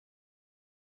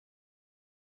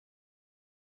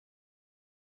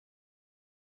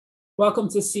Welcome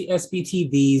to CSB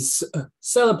TV's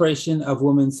celebration of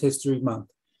Women's History Month.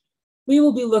 We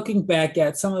will be looking back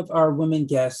at some of our women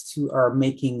guests who are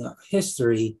making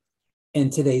history in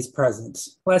today's present.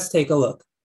 Let's take a look.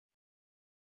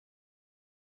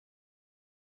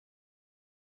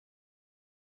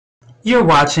 You're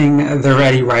watching The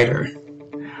Ready Writer,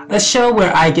 a show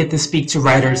where I get to speak to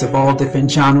writers of all different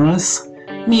genres,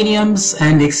 mediums,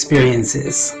 and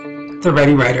experiences. The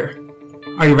Ready Writer.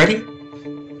 Are you ready?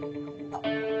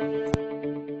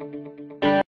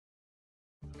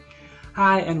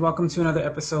 Hi, and welcome to another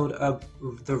episode of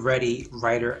The Ready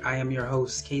Writer. I am your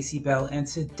host, Casey Bell, and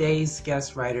today's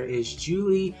guest writer is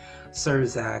Julie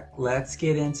Sursok. Let's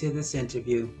get into this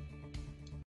interview.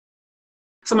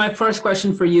 So my first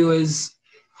question for you is,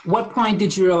 what point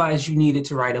did you realize you needed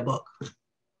to write a book?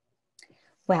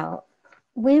 Well,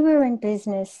 we were in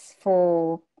business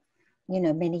for,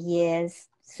 many years,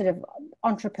 sort of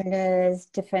entrepreneurs,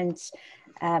 different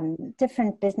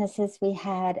businesses we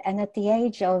had. And at the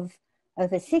age of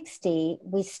over 60,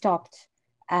 we stopped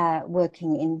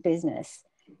working in business.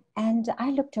 And I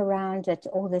looked around at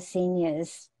all the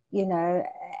seniors,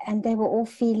 and they were all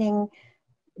feeling,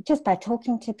 just by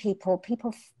talking to people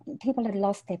had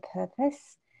lost their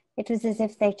purpose. It was as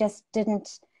if they just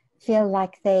didn't feel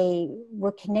like they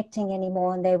were connecting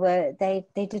anymore, and they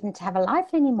didn't have a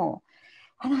life anymore.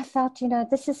 And I felt,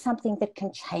 this is something that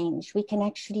can change. We can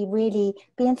actually really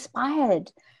be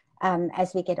inspired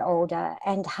as we get older.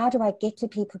 And how do I get to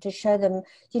people to show them,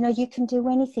 you can do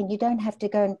anything. You don't have to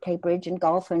go and play bridge and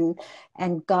golf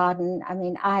and garden. I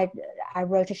mean, I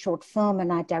wrote a short film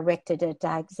and I directed it.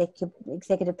 I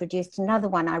executive produced another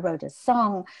one. I wrote a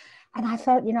song. And I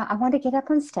felt, I want to get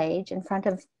up on stage in front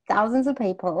of thousands of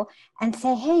people and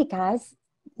say, hey, guys,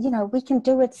 we can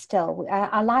do it still.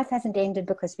 Our life hasn't ended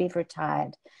because we've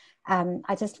retired.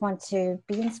 I just want to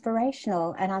be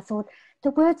inspirational. And I thought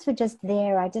the words were just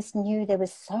there. I just knew there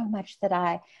was so much that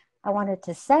I wanted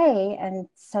to say, and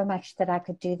so much that I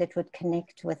could do that would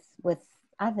connect with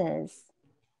others.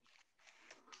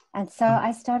 And so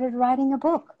I started writing a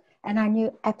book, and I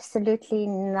knew absolutely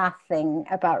nothing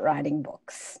about writing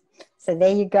books. So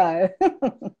there you go.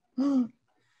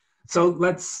 So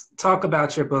let's talk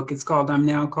about your book. It's called I'm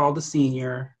Now Called a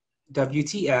Senior,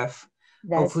 WTF.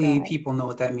 Hopefully right. People know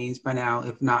what that means by now.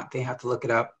 If not, they have to look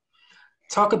it up.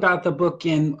 Talk about the book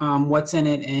and what's in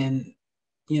it, and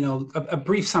a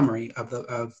brief summary of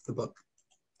the book.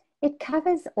 It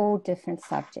covers all different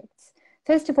subjects.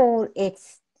 First of all,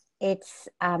 it's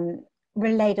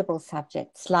relatable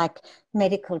subjects like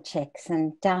medical checks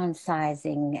and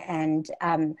downsizing and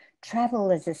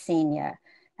travel as a senior,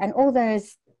 and all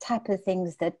those type of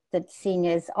things that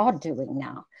seniors are doing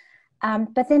now.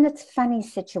 But then it's funny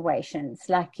situations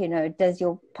like, does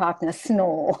your partner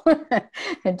snore?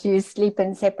 And do you sleep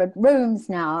in separate rooms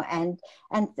now? And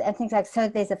things like, so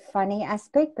there's a funny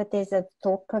aspect, but there's a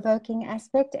thought-provoking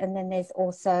aspect. And then there's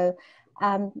also,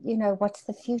 what's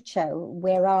the future?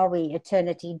 Where are we?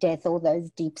 Eternity, death, all those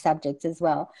deep subjects as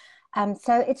well.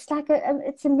 So it's like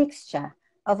it's a mixture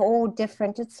of all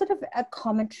different, it's sort of a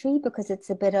commentary because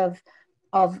it's a bit of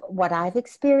what I've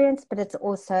experienced, but it's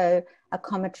also a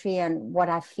commentary on what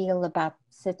I feel about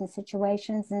certain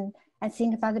situations, and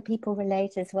seeing if other people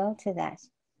relate as well to that.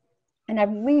 And I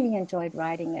really enjoyed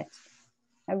writing it.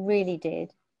 I really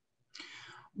did.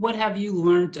 What have you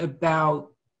learned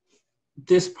about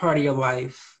this part of your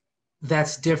life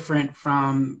that's different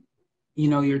from,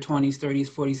 your 20s, 30s,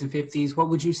 40s, and 50s? What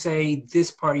would you say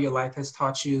this part of your life has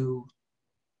taught you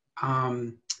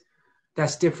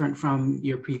that's different from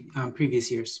your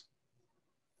previous years?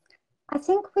 I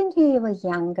think when you were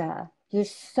younger, you're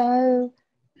so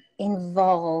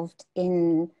involved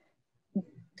in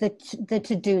the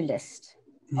to-do list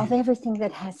of everything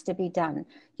that has to be done.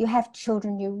 You have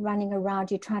children, you're running around,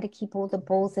 you're trying to keep all the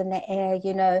balls in the air,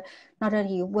 not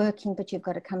only you're working, but you've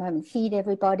got to come home and feed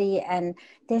everybody. And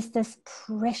there's this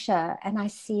pressure, and I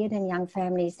see it in young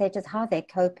families, they're just how they're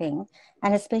coping,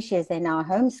 and especially as they're now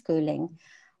homeschooling.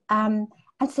 And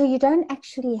so you don't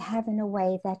actually have, in a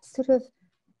way, that sort of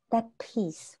that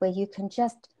peace where you can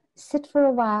just sit for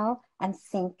a while and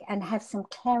think and have some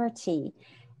clarity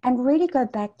and really go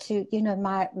back to,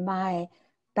 my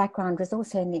background was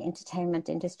also in the entertainment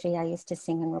industry. I used to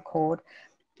sing and record,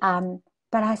 but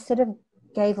I sort of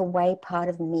gave away part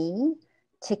of me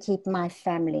to keep my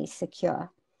family secure.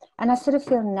 And I sort of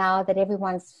feel now that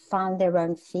everyone's found their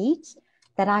own feet,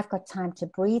 that I've got time to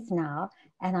breathe now,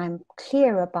 and I'm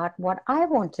clear about what I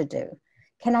want to do.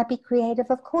 Can I be creative?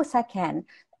 Of course I can.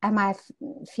 Am I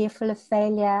fearful of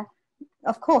failure?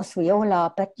 Of course we all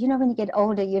are, but when you get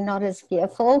older, you're not as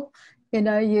fearful. You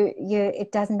know,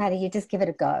 it doesn't matter. You just give it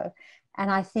a go. And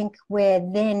I think where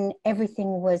then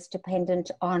everything was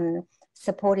dependent on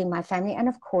supporting my family, and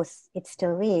of course it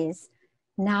still is,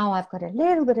 now I've got a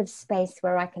little bit of space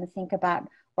where I can think about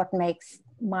what makes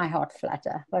my heart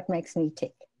flutter, what makes me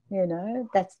tick. You know,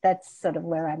 that's sort of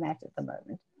where I'm at the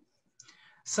moment.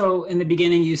 So in the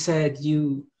beginning, you said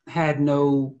you had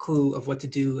no clue of what to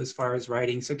do as far as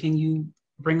writing. So can you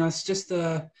bring us just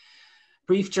a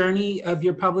brief journey of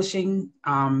your publishing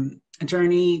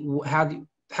journey?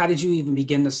 How did you even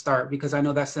begin to start? Because I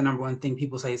know that's the number one thing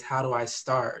people say is, how do I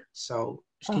start? So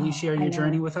can you Oh, share I your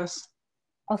journey know. with us?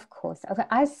 Of course. Okay.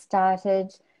 I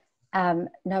started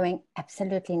knowing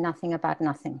absolutely nothing about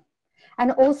nothing.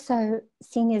 And also,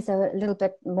 seniors are a little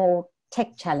bit more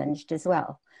tech challenged as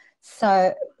well.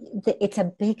 So it's a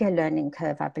bigger learning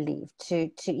curve, I believe,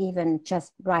 to even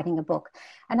just writing a book.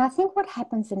 And I think what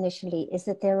happens initially is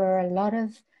that there are a lot of,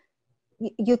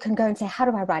 you can go and say, how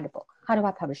do I write a book? How do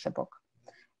I publish a book?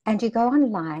 And you go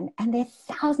online and there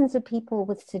are thousands of people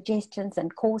with suggestions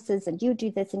and courses, and you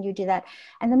do this and you do that.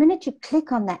 And the minute you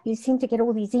click on that, you seem to get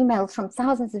all these emails from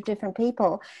thousands of different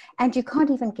people, and you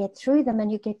can't even get through them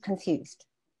and you get confused.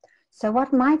 So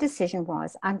what my decision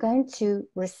was, I'm going to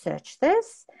research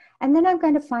this, and then I'm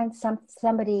going to find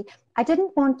somebody. I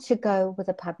didn't want to go with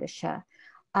a publisher.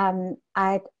 I'm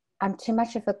too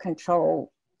much of a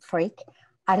control freak.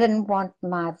 I didn't want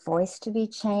my voice to be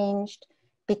changed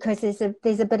because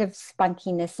there's a bit of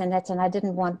spunkiness in it, and I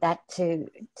didn't want that to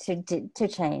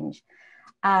change.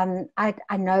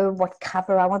 I know what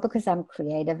cover I want because I'm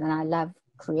creative and I love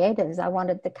creatives. I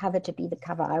wanted the cover to be the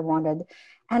cover I wanted.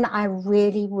 And I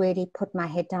really, really put my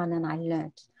head down and I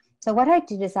learned. So what I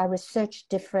did is I researched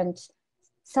different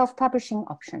self-publishing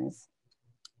options.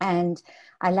 And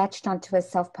I latched onto a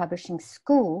self-publishing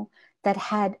school that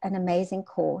had an amazing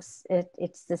course.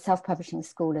 It's the self-publishing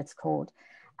school, it's called,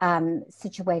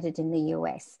 situated in the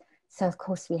US. So, of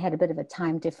course, we had a bit of a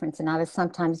time difference, and I was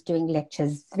sometimes doing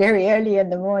lectures very early in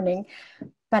the morning.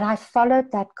 But I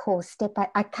followed that course step by.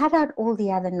 I cut out all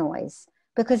the other noise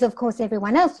because, of course,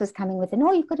 everyone else was coming with,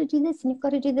 "Oh, you've got to do this and you've got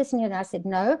to do this," and I said,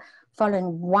 "No,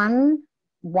 following one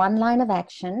line of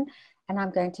action, and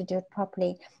I'm going to do it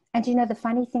properly." And you know, the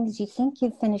funny thing is, you think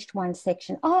you've finished one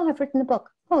section. Oh, I've written a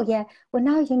book. Oh, yeah. Well,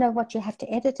 now you know what, you have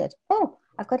to edit it. Oh,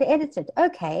 I've got to edit it.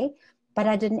 Okay. But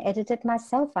I didn't edit it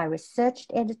myself. I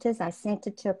researched editors. I sent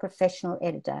it to a professional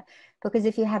editor. Because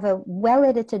if you have a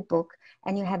well-edited book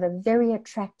and you have a very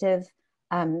attractive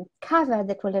cover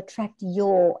that will attract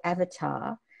your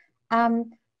avatar,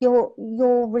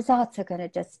 your results are going to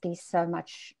just be so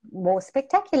much more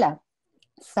spectacular.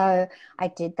 So I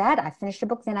did that. I finished the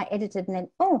book, then I edited, and then,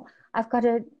 oh, I've got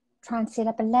to try and set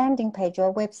up a landing page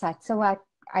or a website. So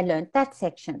I learned that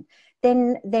section.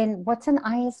 Then what's an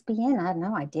ISBN? I had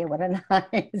no idea what an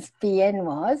ISBN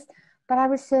was, but I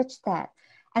researched that.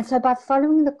 And so by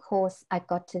following the course, I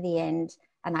got to the end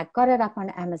and I got it up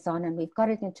on Amazon, and we've got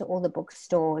it into all the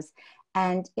bookstores.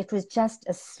 And it was just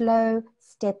a slow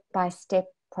step-by-step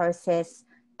process,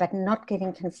 but not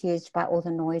getting confused by all the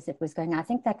noise that was going on. I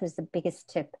think that was the biggest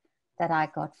tip that I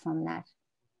got from that.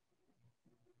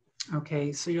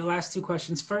 Okay, so your last two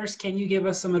questions. First, can you give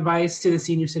us some advice to the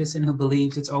senior citizen who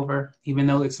believes it's over, even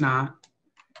though it's not?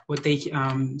 What they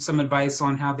some advice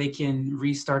on how they can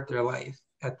restart their life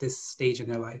at this stage in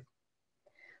their life?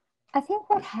 I think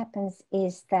what happens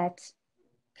is that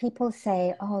people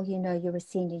say, "Oh, you know, you're a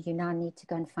senior, you now need to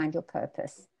go and find your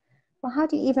purpose." Well, how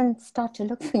do you even start to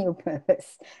look for your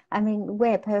purpose? I mean,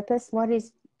 where purpose? What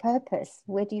is purpose?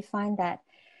 Where do you find that?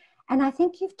 And I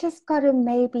think you've just got to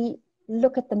maybe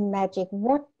look at the magic.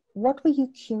 What were you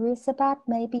curious about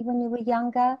maybe when you were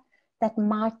younger that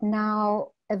might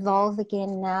now evolve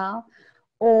again now?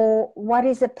 Or what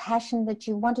is a passion that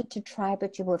you wanted to try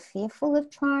but you were fearful of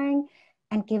trying,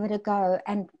 and give it a go?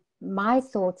 And my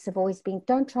thoughts have always been,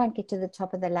 don't try and get to the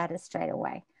top of the ladder straight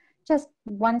away. Just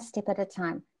one step at a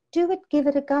time. Do it, give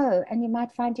it a go, and you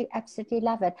might find you absolutely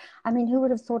love it. I mean, who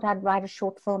would have thought I'd write a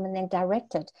short film and then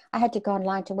direct it? I had to go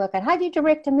online to work out how do you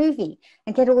direct a movie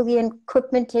and get all the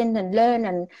equipment in and learn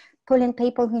and pull in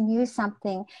people who knew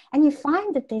something. And you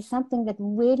find that there's something that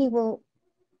really will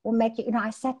make you,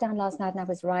 I sat down last night and I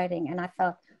was writing and I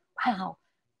felt, wow,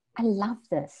 I love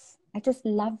this. I just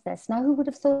love this. Now, who would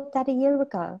have thought that a year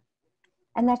ago?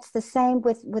 And that's the same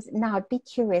with now. Be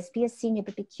curious, be a senior,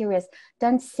 but be curious.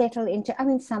 Don't settle into, I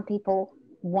mean, some people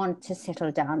want to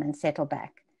settle down and settle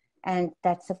back. And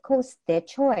that's, of course, their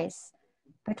choice.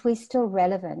 But we're still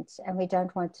relevant and we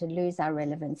don't want to lose our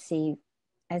relevancy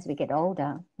as we get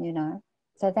older.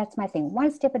 So that's my thing.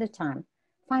 One step at a time.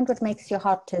 Find what makes your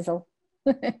heart tizzle.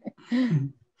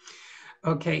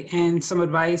 Okay, and some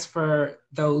advice for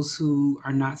those who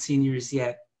are not seniors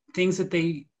yet, things that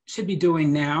they should be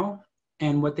doing now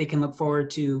and what they can look forward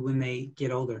to when they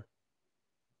get older.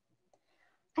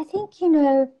 I think,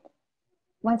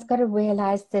 one's got to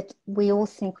realize that we all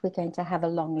think we're going to have a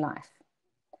long life.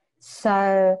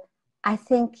 So I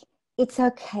think it's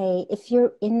okay if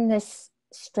you're in this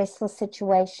stressful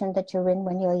situation that you're in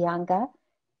when you're younger,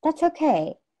 that's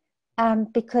okay.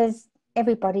 Because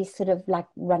everybody's sort of like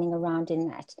running around in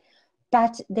that.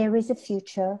 But there is a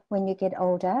future when you get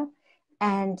older,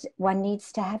 and one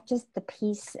needs to have just the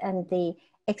peace and the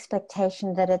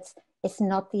expectation that it's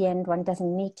not the end. One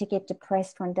doesn't need to get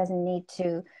depressed. One doesn't need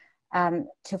to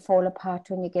fall apart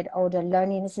when you get older.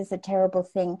 Loneliness is a terrible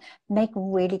thing. Make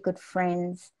really good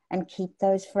friends and keep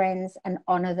those friends and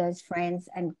honor those friends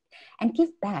and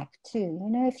give back too.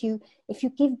 If you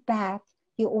give back,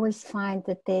 you always find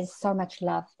that there's so much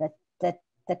love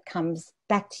that comes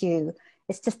back to you.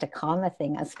 It's just a karma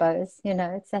thing, I suppose.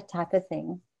 It's that type of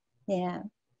thing. Yeah.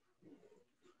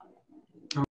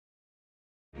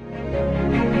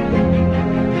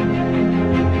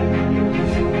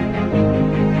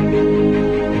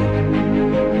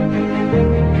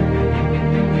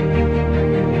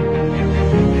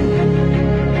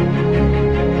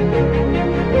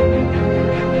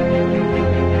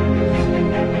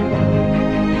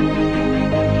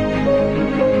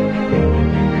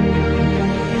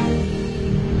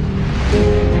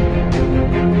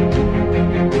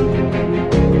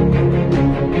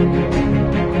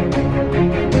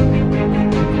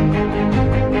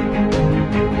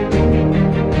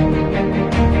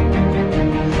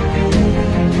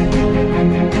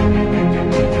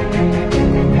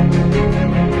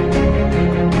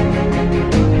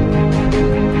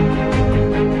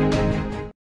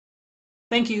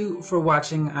 Thank you for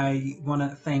watching. I want to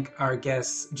thank our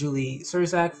guest, Julie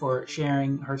Sursok, for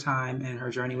sharing her time and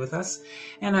her journey with us.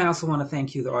 And I also want to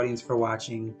thank you, the audience, for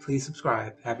watching. Please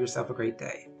subscribe. Have yourself a great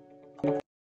day.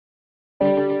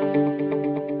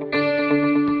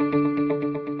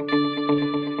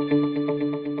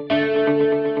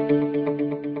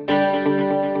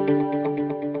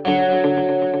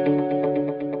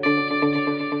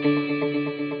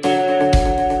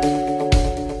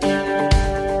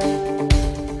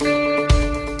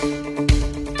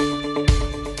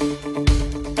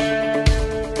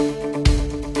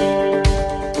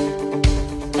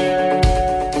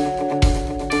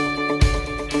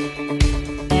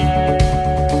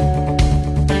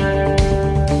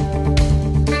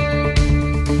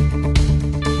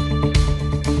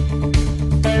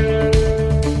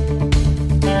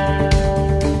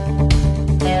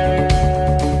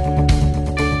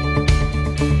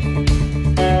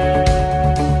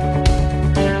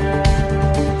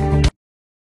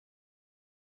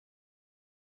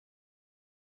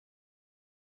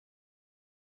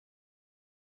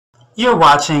 You're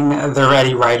watching The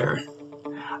Ready Writer,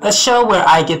 a show where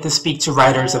I get to speak to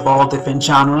writers of all different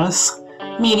genres,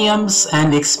 mediums,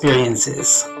 and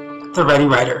experiences. The Ready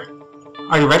Writer.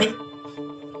 Are you ready?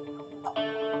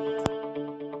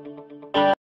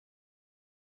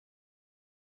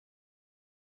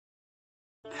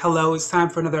 Hello, it's time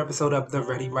for another episode of The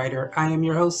Ready Writer. I am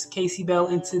your host, Casey Bell,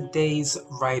 and today's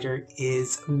writer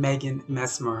is Megan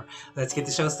Messmer. Let's get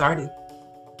the show started.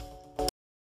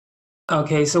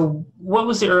 Okay, so what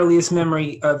was the earliest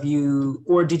memory of you,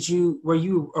 or were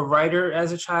you a writer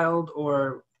as a child,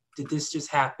 or did this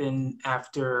just happen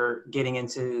after getting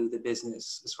into the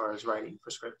business as far as writing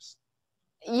for scripts?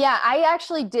 Yeah, I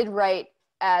actually did write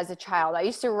as a child. I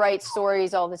used to write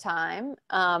stories all the time,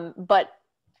 but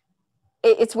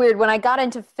it's weird. When I got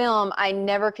into film, I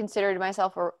never considered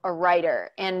myself a writer,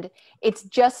 and it's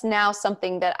just now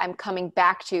something that I'm coming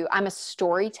back to. I'm a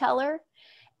storyteller,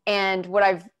 and what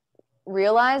I've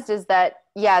realized is that,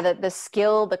 yeah, the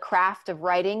skill, the craft of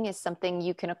writing is something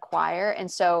you can acquire, and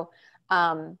so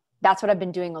that's what I've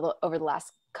been doing over the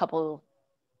last couple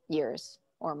years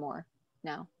or more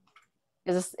now.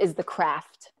 Is the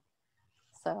craft.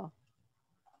 So.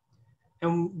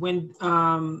 And when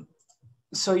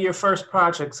so your first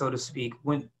project, so to speak,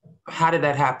 how did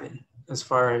that happen as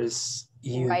far as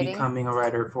you Writing? Becoming a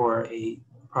writer for a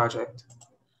project?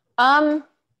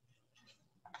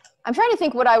 I'm trying to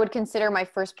think what I would consider my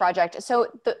first project. So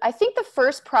I think the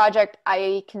first project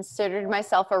I considered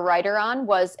myself a writer on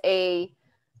was a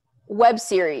web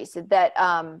series that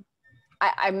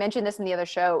I mentioned this in the other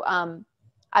show.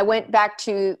 I went back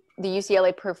to the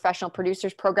UCLA Professional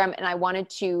Producers Program, and I wanted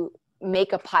to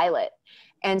make a pilot.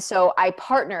 And so I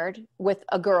partnered with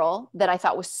a girl that I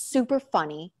thought was super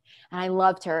funny, and I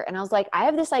loved her. And I was like, I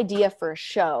have this idea for a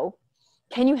show.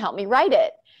 Can you help me write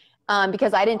it?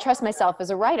 because I didn't trust myself as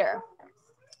a writer.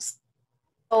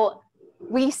 So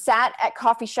we sat at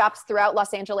coffee shops throughout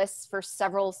Los Angeles for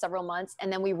several months.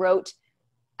 And then we wrote,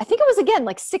 I think it was, again,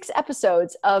 like 6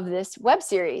 episodes of this web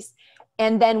series.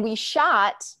 And then we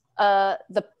shot the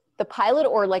pilot,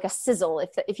 or like a sizzle,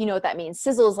 if you know what that means.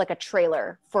 Sizzle is like a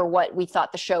trailer for what we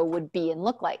thought the show would be and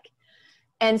look like.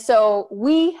 And so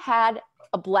we had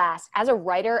a blast. As a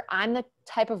writer, I'm the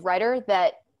type of writer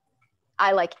that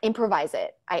I like improvise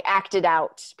it. I act it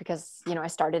out because, I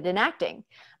started in acting.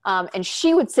 And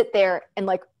she would sit there and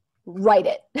like write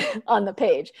it on the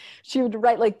page. She would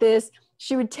write like this.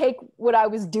 She would take what I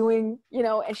was doing,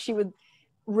 and she would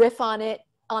riff on it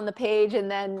on the page.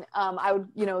 And then I would,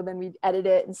 then we'd edit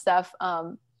it and stuff.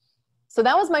 So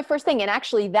that was my first thing. And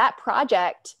actually that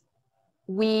project,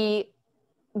 we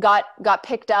got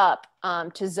picked up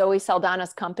to Zoe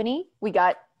Saldana's company. We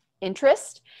got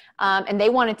interest, and they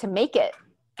wanted to make it.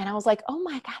 And I was like, oh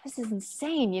my God, this is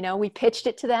insane. We pitched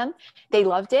it to them. They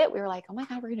loved it. We were like, oh my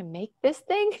God, we're going to make this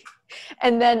thing.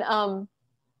 And then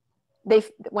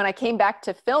when I came back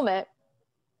to film it,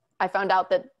 I found out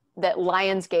that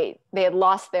Lionsgate, they had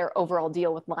lost their overall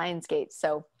deal with Lionsgate.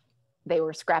 So they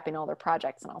were scrapping all their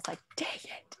projects. And I was like, dang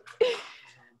it.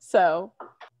 So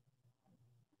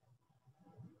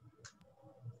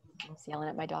I was yelling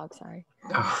at my dog, sorry.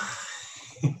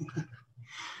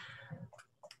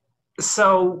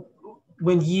 So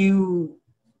when you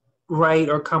write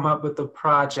or come up with a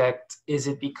project, is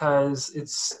it because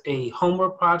it's a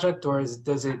homework project, or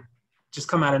does it just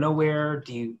come out of nowhere?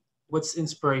 What's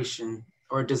inspiration,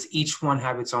 or does each one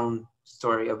have its own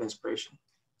story of inspiration?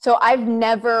 So I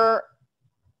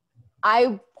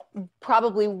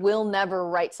probably will never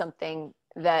write something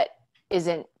that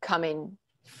isn't coming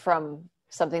from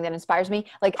something that inspires me.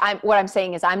 Like what I'm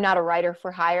saying is I'm not a writer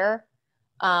for hire.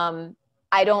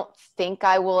 I don't think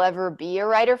I will ever be a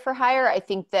writer for hire. I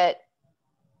think that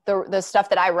the stuff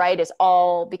that I write is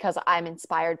all because I'm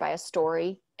inspired by a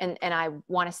story and I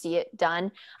want to see it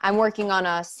done. I'm working on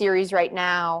a series right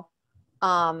now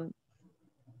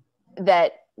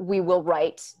that we will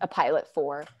write a pilot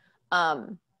for. But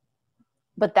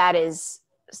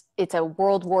it's a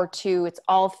World War II, it's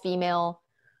all female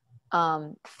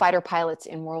fighter pilots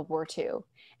in World War II.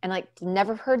 And like,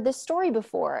 never heard this story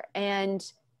before. And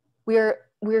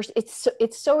it's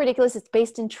so ridiculous. It's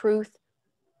based in truth.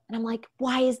 And I'm like,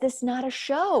 why is this not a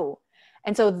show?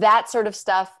 And so that sort of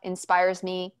stuff inspires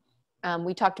me.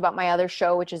 We talked about my other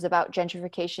show, which is about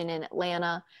gentrification in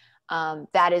Atlanta.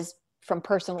 That is from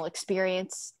personal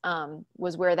experience,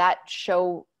 was where that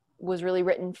show was really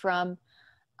written from.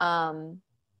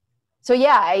 So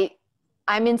yeah,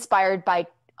 I'm inspired by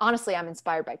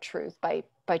truth, by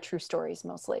true stories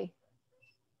mostly.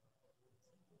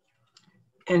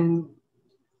 And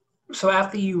so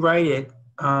after you write it,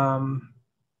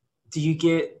 do you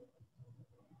get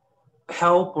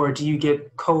help, or do you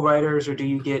get co-writers, or do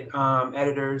you get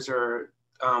editors, or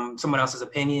someone else's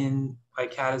opinion?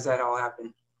 Like, how does that all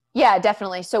happen? Yeah,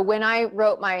 definitely. So when I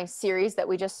wrote my series that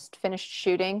we just finished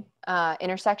shooting,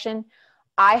 Intersection,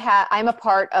 I'm a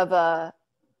part of a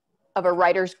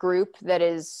writers group that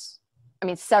is,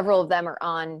 several of them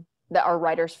are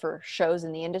writers for shows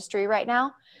in the industry right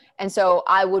now. And so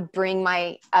I would bring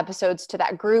my episodes to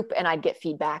that group and I'd get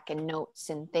feedback and notes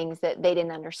and things that they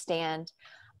didn't understand.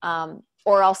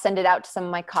 Or I'll send it out to some of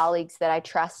my colleagues that I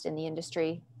trust in the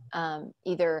industry,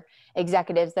 either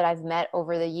executives that I've met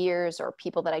over the years or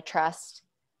people that I trust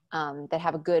that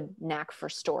have a good knack for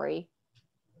story.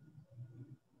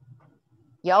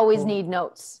 You always need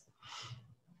notes.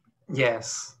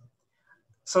 Yes.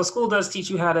 So school does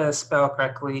teach you how to spell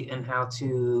correctly and how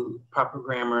to proper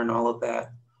grammar and all of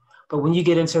that. But when you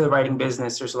get into the writing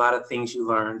business, there's a lot of things you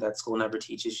learn that school never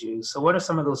teaches you. So what are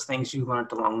some of those things you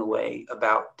learned along the way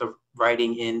about the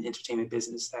writing in entertainment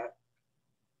business that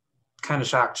kind of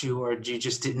shocked you, or you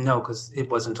just didn't know because it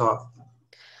wasn't taught?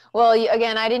 Well,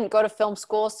 again, I didn't go to film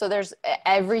school, so there's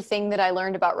everything that I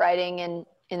learned about writing in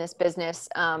this business.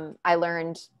 I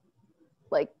learned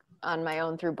like on my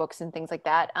own through books and things like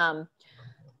that.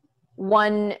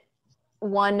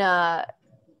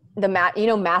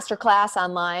 Masterclass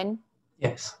online.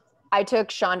 Yes. I took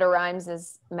Shonda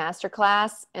Rhimes'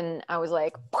 masterclass and I was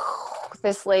like,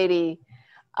 this lady,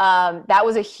 that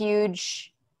was a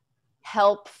huge,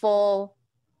 helpful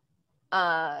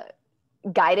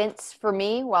guidance for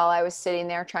me while I was sitting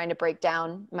there trying to break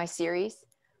down my series.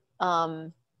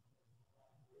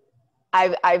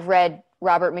 I've read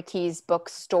Robert McKee's book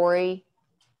Story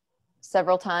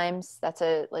several times. That's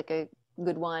a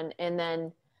good one. And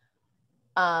then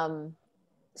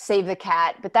Save the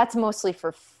Cat, but that's mostly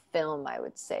for film, I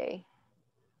would say.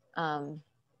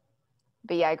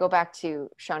 yeah, I go back to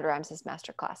Shonda Rhimes'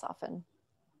 masterclass often.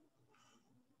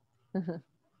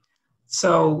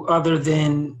 So other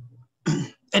than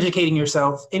educating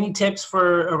yourself, any tips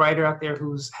for a writer out there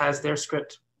who has their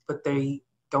script, but they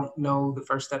don't know the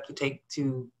first step to take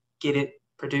to get it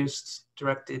produced,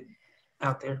 directed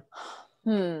out there?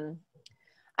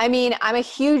 I mean, I'm a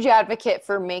huge advocate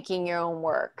for making your own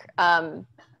work.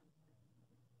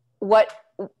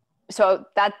 So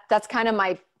that's kind of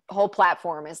my whole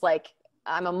platform is like,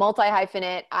 I'm a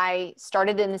multi-hyphenate. I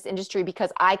started in this industry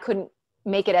because I couldn't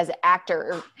make it as an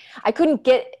actor. Or I couldn't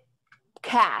get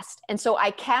cast. And so I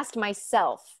cast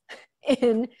myself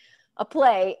in a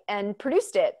play and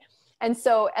produced it. And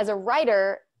so as a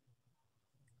writer,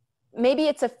 maybe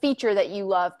it's a feature that you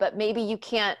love, but maybe you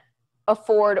can't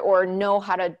afford or know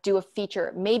how to do a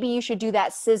feature. Maybe you should do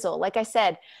that sizzle. Like I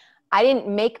said, I didn't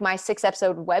make my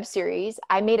 6-episode web series.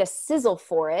 I made a sizzle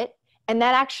for it. And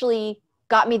that actually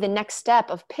got me the next step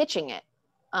of pitching it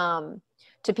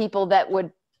to people that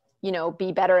would,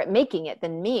 be better at making it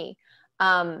than me.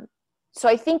 So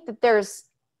I think that there's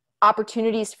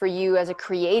opportunities for you as a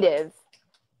creative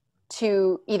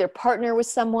to either partner with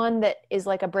someone that is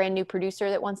like a brand new producer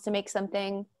that wants to make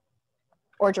something,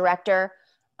 or director,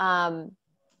 or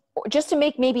just to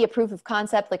make maybe a proof of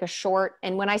concept, like a short.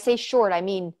 And when I say short, I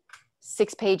mean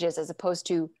 6 pages as opposed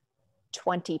to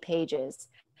 20 pages.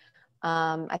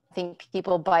 I think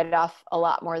people bite off a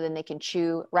lot more than they can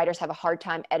chew. Writers have a hard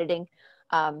time editing.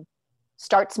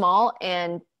 Start small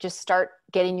and just start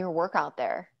getting your work out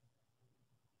there.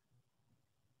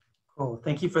 Cool.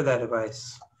 Thank you for that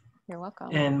advice. You're welcome.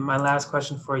 And my last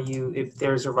question for you, if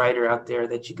there's a writer out there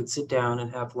that you could sit down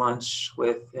and have lunch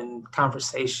with and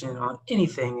conversation on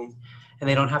anything, and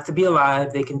they don't have to be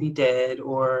alive, they can be dead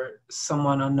or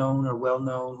someone unknown or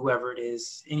well-known, whoever it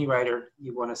is, any writer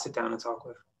you want to sit down and talk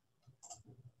with.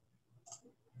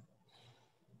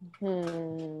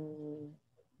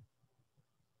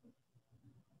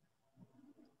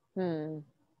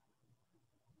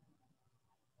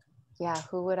 Yeah,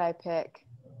 who would I pick?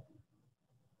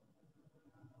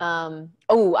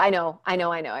 Oh, I know.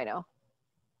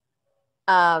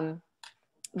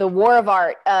 The War of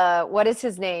Art. What is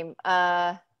his name?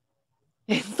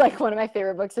 It's like one of my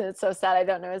favorite books, and it's so sad I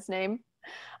don't know his name.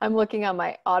 I'm looking on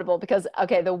my Audible because,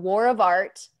 okay, The War of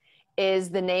Art is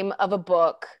the name of a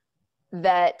book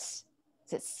that,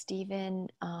 is it Stephen?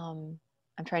 I'm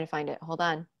trying to find it. Hold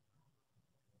on.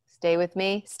 Stay with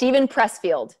me. Stephen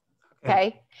Pressfield.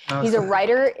 Okay. He's a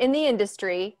writer in the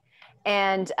industry,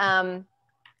 and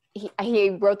he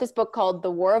wrote this book called The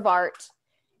War of Art,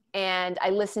 and I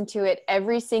listen to it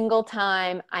every single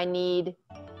time I need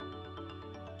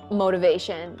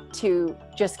motivation to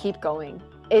just keep going.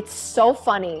 It's so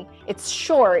funny. It's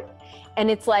short, and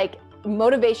it's like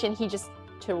motivation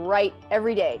to write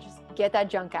every day, just get that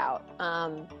junk out.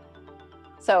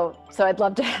 So I'd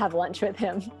love to have lunch with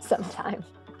him sometime.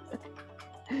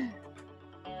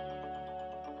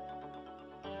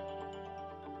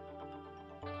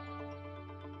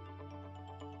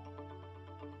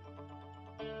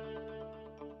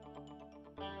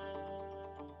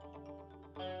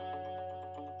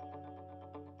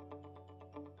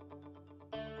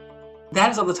 That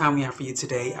is all the time we have for you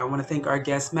today. I want to thank our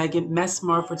guest, Megan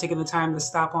Messmer, for taking the time to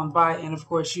stop on by. And of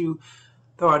course, you,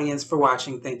 the audience, for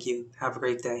watching. Thank you. Have a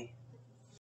great day.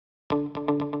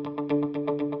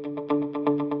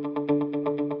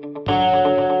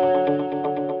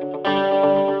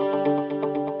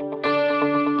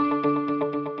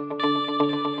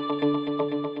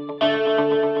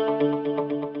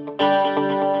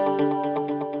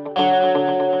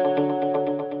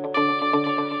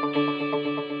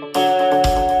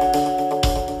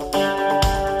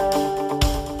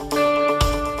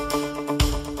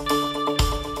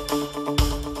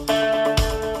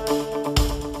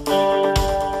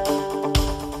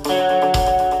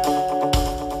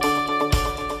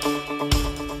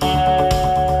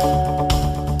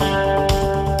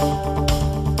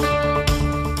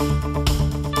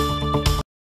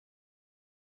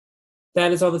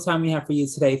 That is all the time we have for you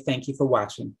today. Thank you for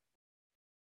watching.